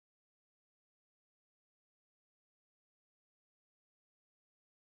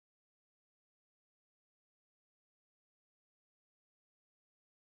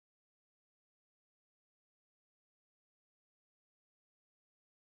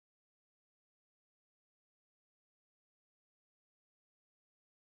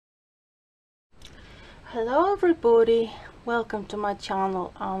Hello everybody, welcome to my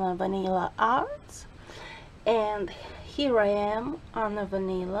channel Anna Vanila Arts, and here I am, Anna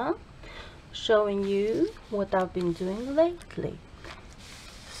Vanila, showing you what I've been doing lately.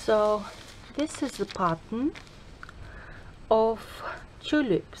 So this is the pattern of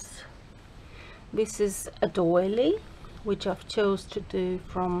tulips. This is a doily which I've chose to do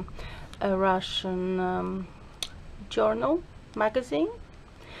from a Russian journal magazine.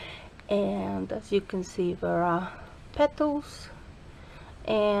 And as you can see, there are petals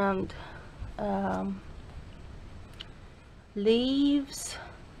and leaves,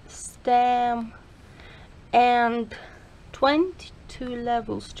 stem, and 22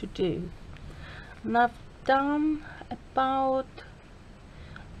 levels to do. And I've done about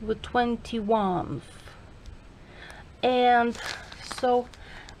the 21st. And so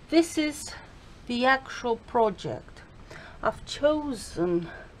this is the actual project. I've chosen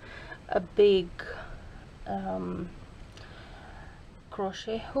a big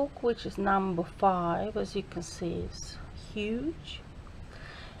crochet hook, which is number 5. As you can see, it's huge,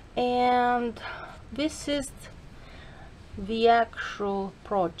 and this is the actual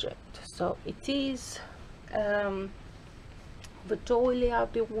project. So it is the doily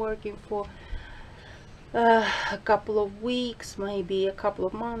I've been working for a couple of weeks, maybe a couple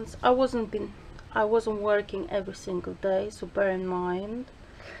of months. I wasn't working every single day, so bear in mind.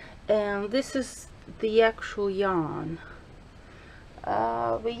 And this is the actual yarn.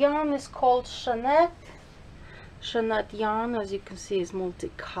 The yarn is called Chanette yarn. As you can see, is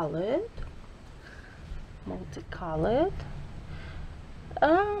multicolored.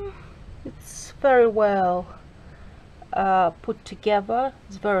 It's very well put together.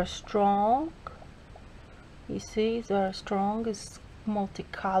 It's very strong. You see, it's very strong. It's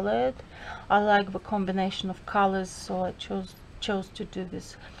multicolored. I like the combination of colors, so I chose to do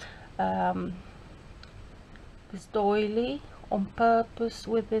this this doily on purpose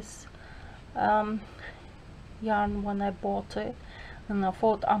with this yarn when I bought it, and I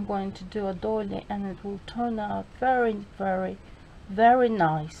thought I'm going to do a doily and it will turn out very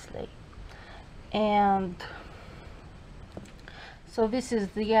nicely. And so this is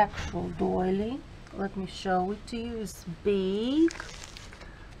the actual doily. Let me show it to you. It's big.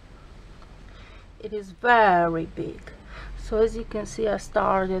 It is very big. So as you can see, I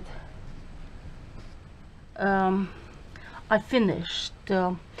started I finished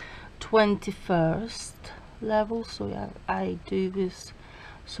 21st level, so yeah, I do this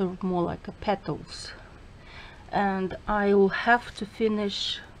sort of more like a petals, and I will have to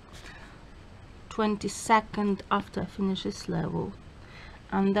finish 22nd after I finish this level,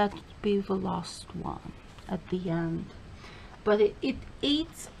 and that will be the last one at the end. But it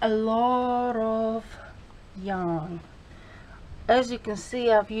eats a lot of yarn. As you can see,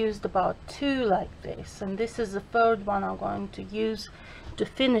 I've used about 2 like this, and this is the 3rd one I'm going to use to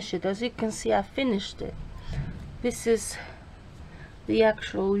finish it. As you can see, I finished it. This is the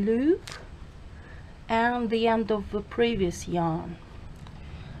actual loop and the end of the previous yarn.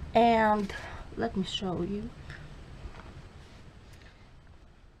 And let me show you.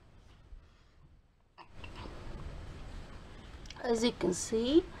 As you can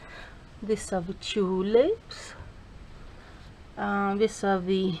see, these are the tulips. These are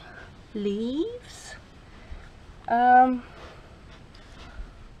the leaves. And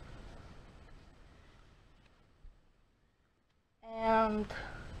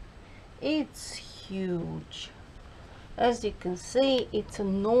it's huge. As you can see, it's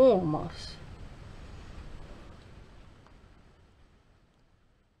enormous.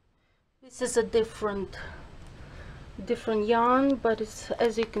 This is a different yarn, but it's,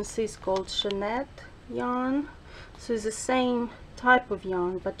 as you can see, it's called Chanette yarn. So it's the same type of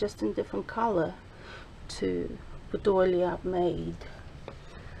yarn, but just in different color to the doily I've made.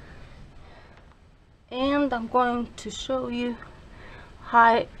 And I'm going to show you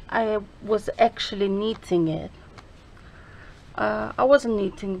how I was actually knitting it. I wasn't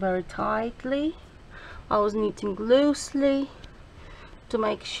knitting very tightly. I was knitting loosely to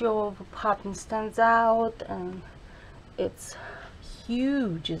make sure the pattern stands out, and it's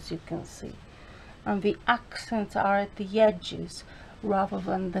huge, as you can see. And the accents are at the edges rather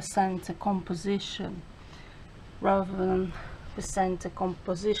than the center composition, as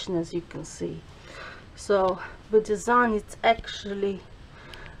you can see. So the design is actually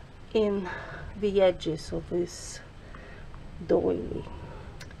in the edges of this doily.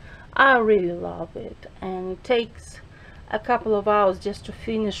 I really love it, and it takes a couple of hours just to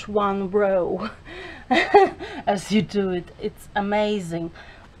finish one row. As you do it, it's amazing.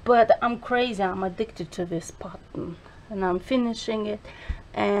 But I'm crazy, I'm addicted to this pattern, and I'm finishing it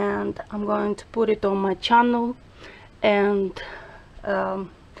and I'm going to put it on my channel, and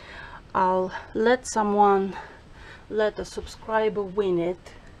I'll let a subscriber win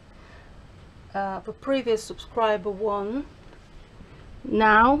it. The previous subscriber won,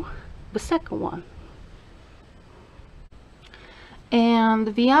 now the second one,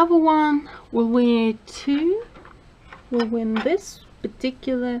 and the other one will win it too, will win this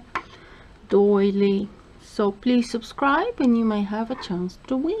particular doily. So please subscribe and you may have a chance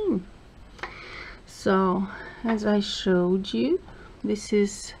to win. So as I showed you, this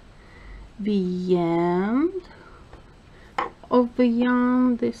is the end of the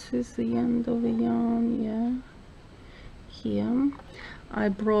yarn. This is the end of the yarn, yeah. Here I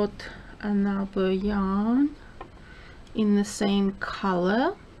brought another yarn in the same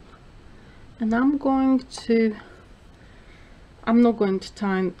color, and I'm not going to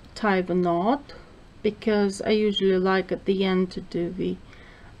tie the knot, because I usually like at the end to do the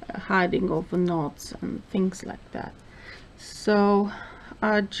hiding of the knots and things like that. So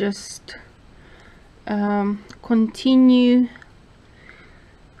I just continue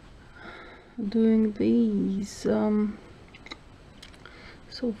doing these,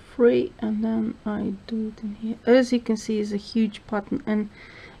 so 3, and then I do it in here. As you can see, is a huge pattern, and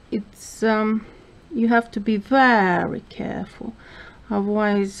it's you have to be very careful,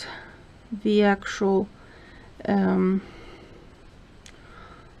 otherwise the actual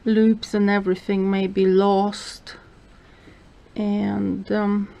loops and everything may be lost, and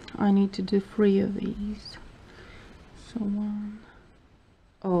I need to do 3 of these. So 1,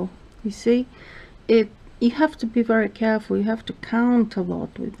 oh, you see, you have to be very careful, you have to count a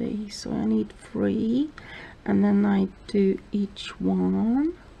lot with these. So I need 3, and then I do each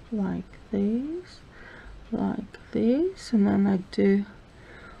one like this, and then I do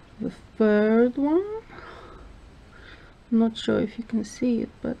the third one. I'm not sure if you can see it,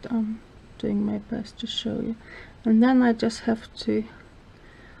 but I'm doing my best to show you. And then I just have to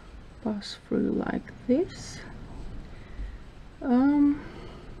pass through like this.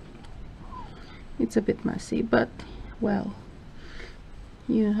 It's a bit messy, but well,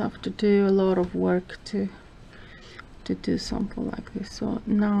 you have to do a lot of work to do something like this. So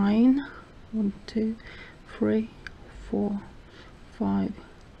 9, 1, 2, 3, 4, 5,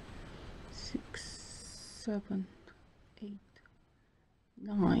 6, 7, 8,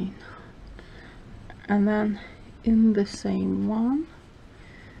 9, and then in the same one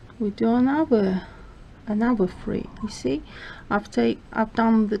we do another 3. You see, I've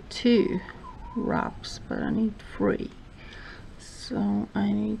done the 2 wraps, but I need 3, so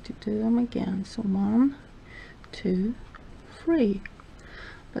I need to do them again. So 1, 2, 3,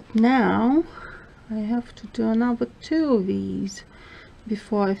 but now I have to do another 2 of these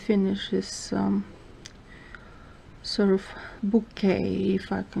before I finish this sort of bouquet, if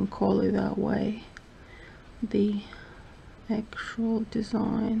I can call it that way, the actual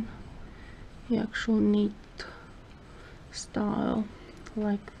design, the actual neat style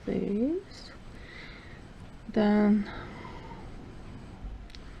like this. Then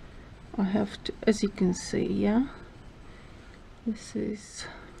I have to, as you can see, yeah, this is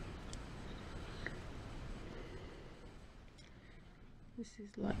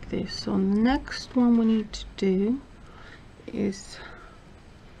like this. So the next one we need to do is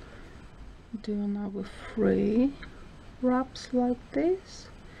do another 3 wraps like this,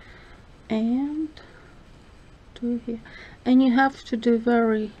 and do here, and you have to do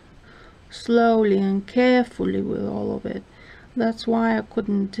very slowly and carefully with all of it. That's why I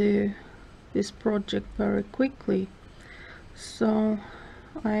couldn't do this project very quickly, so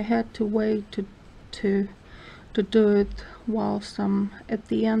I had to wait to do it whilst I'm at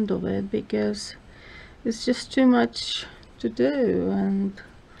the end of it, because it's just too much to do, and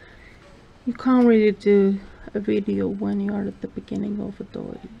you can't really do a video when you are at the beginning of a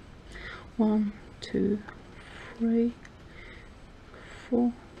doily. 1, 2, 3,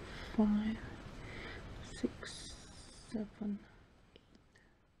 4, 5, 6, 7, 8,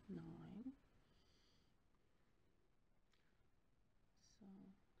 9. So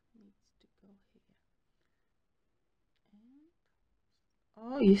it needs to go here.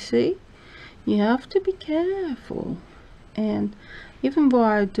 And, oh, you see, you have to be careful, and even though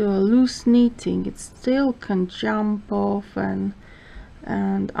I do a loose knitting, it still can jump off and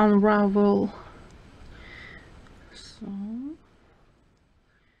unravel. So 1,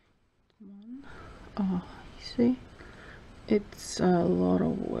 oh, you see, it's a lot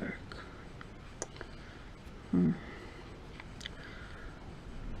of work.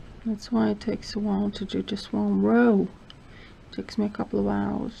 That's why it takes a while to do just 1 row. It takes me a couple of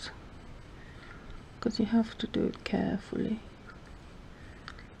hours, because you have to do it carefully.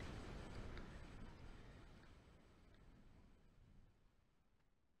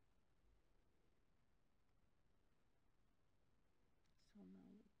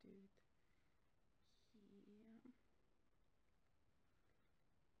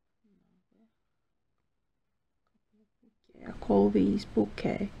 call these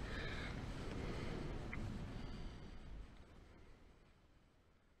bouquet.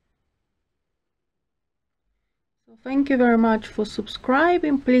 So thank you very much for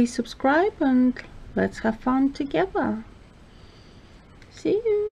subscribing. Please subscribe and let's have fun together. See you.